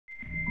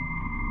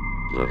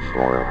The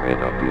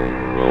formidable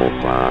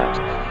robot.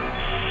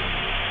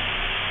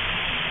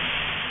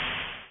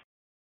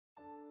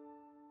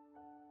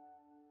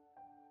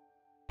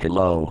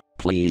 Hello,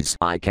 please,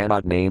 I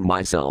cannot name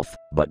myself,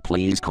 but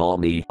please call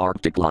me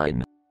Arctic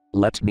Line.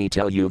 Let me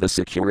tell you the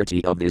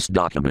security of this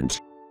document.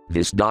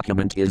 This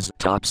document is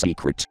top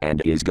secret and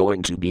is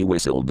going to be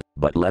whistled,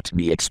 but let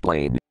me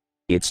explain.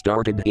 It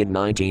started in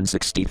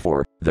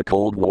 1964, the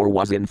Cold War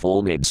was in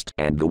full midst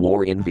and the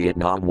war in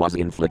Vietnam was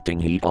inflicting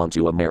heat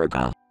onto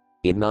America.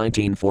 In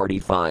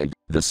 1945,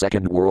 the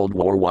Second World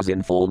War was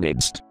in full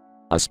midst.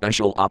 A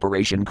special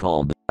operation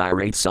called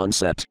Irate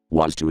Sunset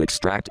was to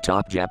extract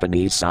top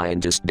Japanese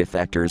scientist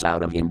defectors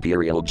out of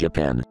Imperial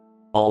Japan.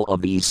 All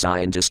of these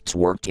scientists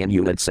worked in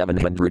Unit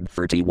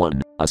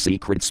 731, a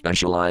secret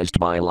specialized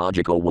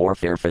biological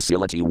warfare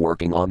facility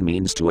working on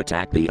means to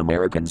attack the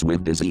Americans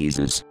with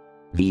diseases.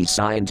 These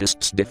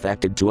scientists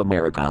defected to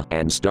America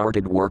and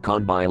started work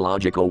on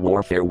biological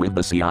warfare with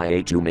the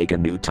CIA to make a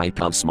new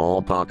type of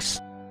smallpox.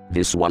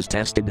 This was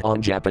tested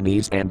on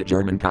Japanese and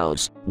German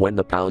cows. When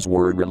the cows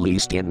were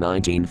released in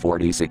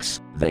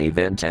 1946, they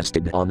then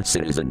tested on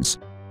citizens.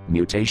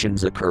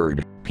 Mutations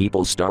occurred,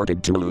 people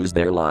started to lose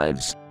their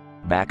lives.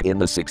 Back in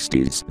the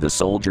 60s, the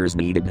soldiers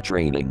needed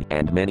training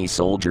and many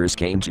soldiers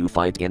came to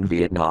fight in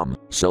Vietnam,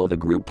 so the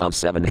group of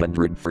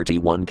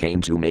 731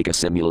 came to make a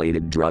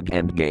simulated drug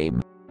and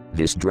game.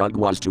 This drug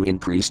was to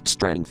increased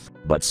strength,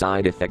 but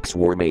side effects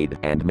were made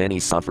and many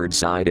suffered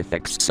side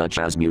effects such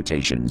as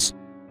mutations.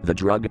 The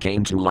drug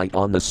came to light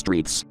on the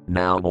streets,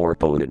 now more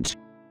potent.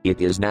 It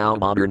is now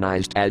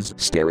modernized as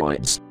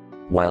steroids.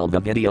 While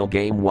the video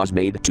game was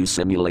made to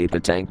simulate a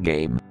tank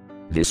game.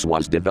 This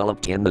was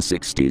developed in the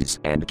 60s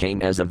and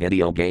came as a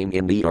video game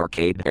in the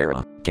arcade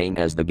era, came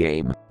as the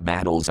game,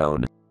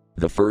 Battlezone.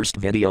 The first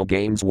video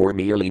games were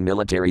merely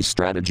military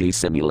strategy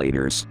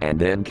simulators and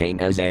then came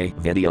as a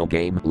video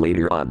game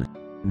later on.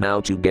 Now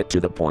to get to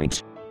the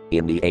point.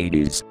 In the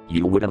 80s,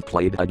 you would have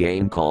played a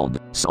game called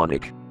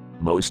Sonic.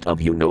 Most of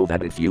you know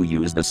that if you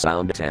use the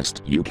sound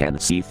test you can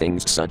see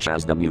things such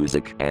as the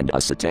music and a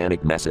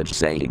satanic message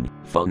saying,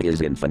 "Fun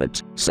is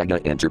infinite,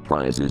 Sega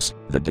Enterprises,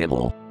 the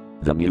devil."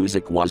 The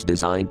music was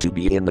designed to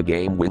be in the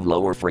game with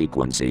lower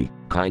frequency,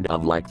 kind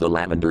of like the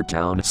Lavender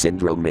Town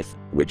Syndrome myth,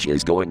 which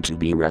is going to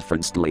be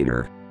referenced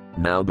later.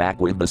 Now back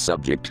with the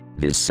subject,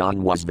 this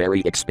song was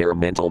very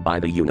experimental by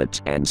the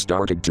unit and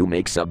started to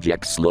make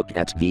subjects look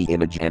at the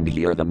image and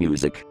hear the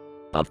music.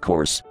 Of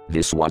course,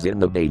 this was in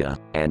the beta,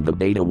 and the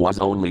beta was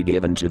only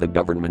given to the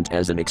government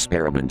as an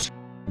experiment.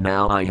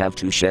 Now I have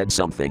to shed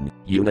something.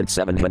 Unit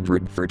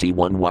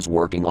 731 was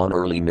working on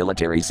early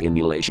military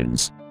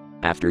simulations.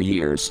 After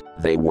years,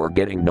 they were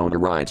getting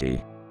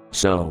notoriety.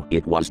 So,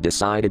 it was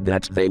decided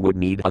that they would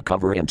need a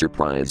cover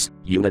enterprise.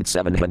 Unit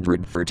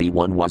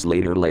 731 was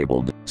later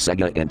labeled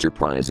Sega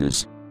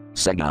Enterprises.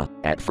 Sega,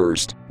 at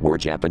first, were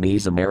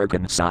Japanese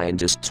American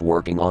scientists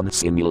working on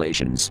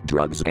simulations,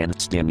 drugs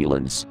and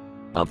stimulants.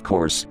 Of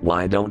course,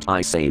 why don't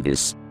I say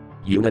this?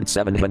 Unit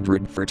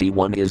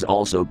 731 is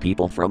also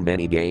people from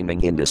many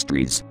gaming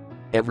industries.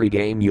 Every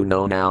game you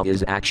know now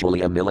is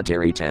actually a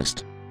military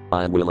test.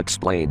 I will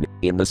explain.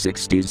 In the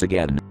 60s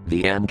again,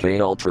 the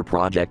MK Ultra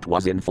project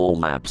was in full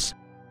lapse.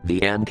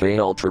 The MK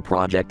Ultra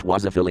project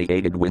was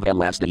affiliated with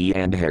LSD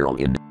and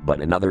heroin,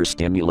 but another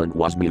stimulant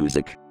was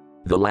music.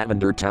 The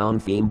Lavender Town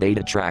theme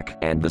beta track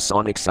and the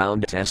Sonic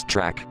sound test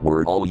track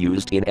were all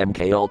used in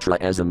MK Ultra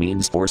as a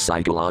means for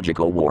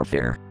psychological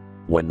warfare.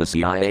 When the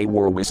CIA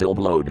were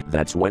whistleblowed,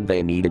 that's when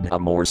they needed a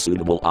more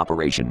suitable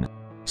operation.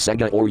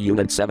 Sega or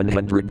Unit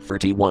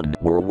 731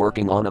 were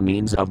working on a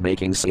means of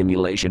making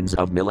simulations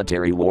of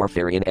military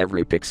warfare in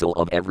every pixel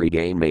of every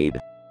game made.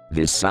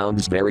 This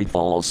sounds very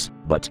false,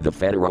 but the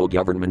federal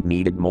government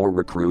needed more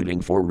recruiting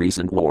for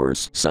recent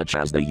wars such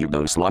as the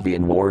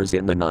Yugoslavian wars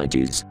in the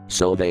 90s,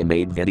 so they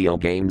made video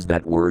games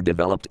that were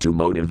developed to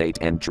motivate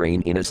and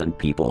train innocent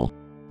people.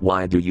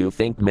 Why do you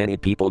think many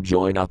people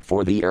join up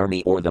for the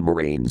Army or the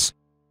Marines?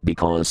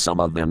 Because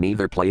some of them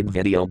either played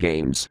video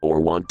games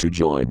or want to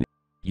join.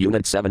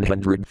 Unit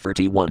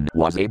 731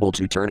 was able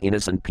to turn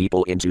innocent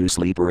people into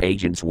sleeper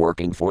agents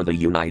working for the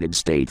United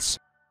States.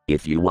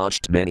 If you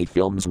watched many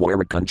films where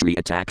a country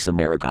attacks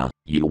America,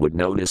 you would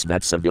notice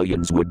that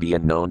civilians would be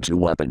unknown to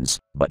weapons,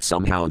 but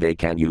somehow they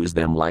can use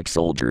them like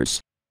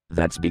soldiers.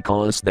 That's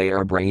because they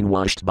are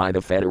brainwashed by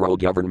the federal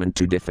government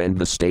to defend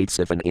the states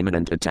if an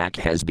imminent attack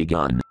has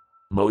begun.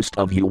 Most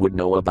of you would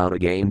know about a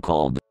game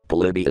called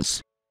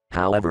Polybius.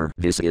 However,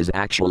 this is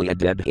actually a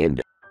dead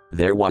end.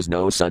 There was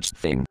no such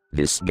thing.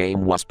 This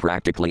game was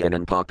practically an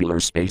unpopular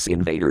Space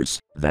Invaders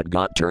that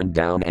got turned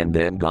down and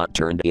then got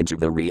turned into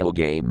the real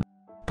game.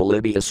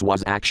 Polybius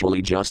was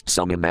actually just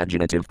some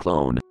imaginative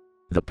clone.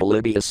 The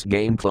Polybius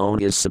game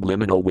clone is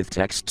subliminal with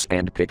texts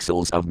and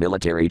pixels of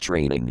military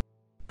training.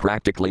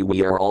 Practically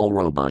we are all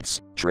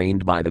robots,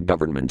 trained by the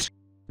government.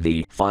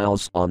 The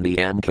files on the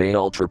MK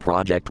Ultra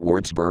project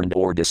weren't burned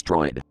or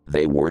destroyed,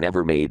 they were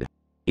never made.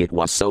 It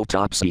was so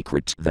top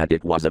secret that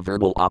it was a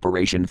verbal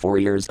operation for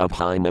ears of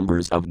high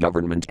members of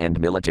government and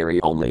military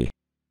only.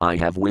 I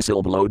have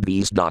whistleblowed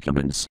these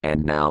documents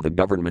and now the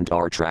government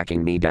are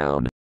tracking me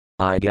down.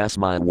 I guess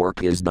my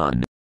work is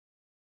done.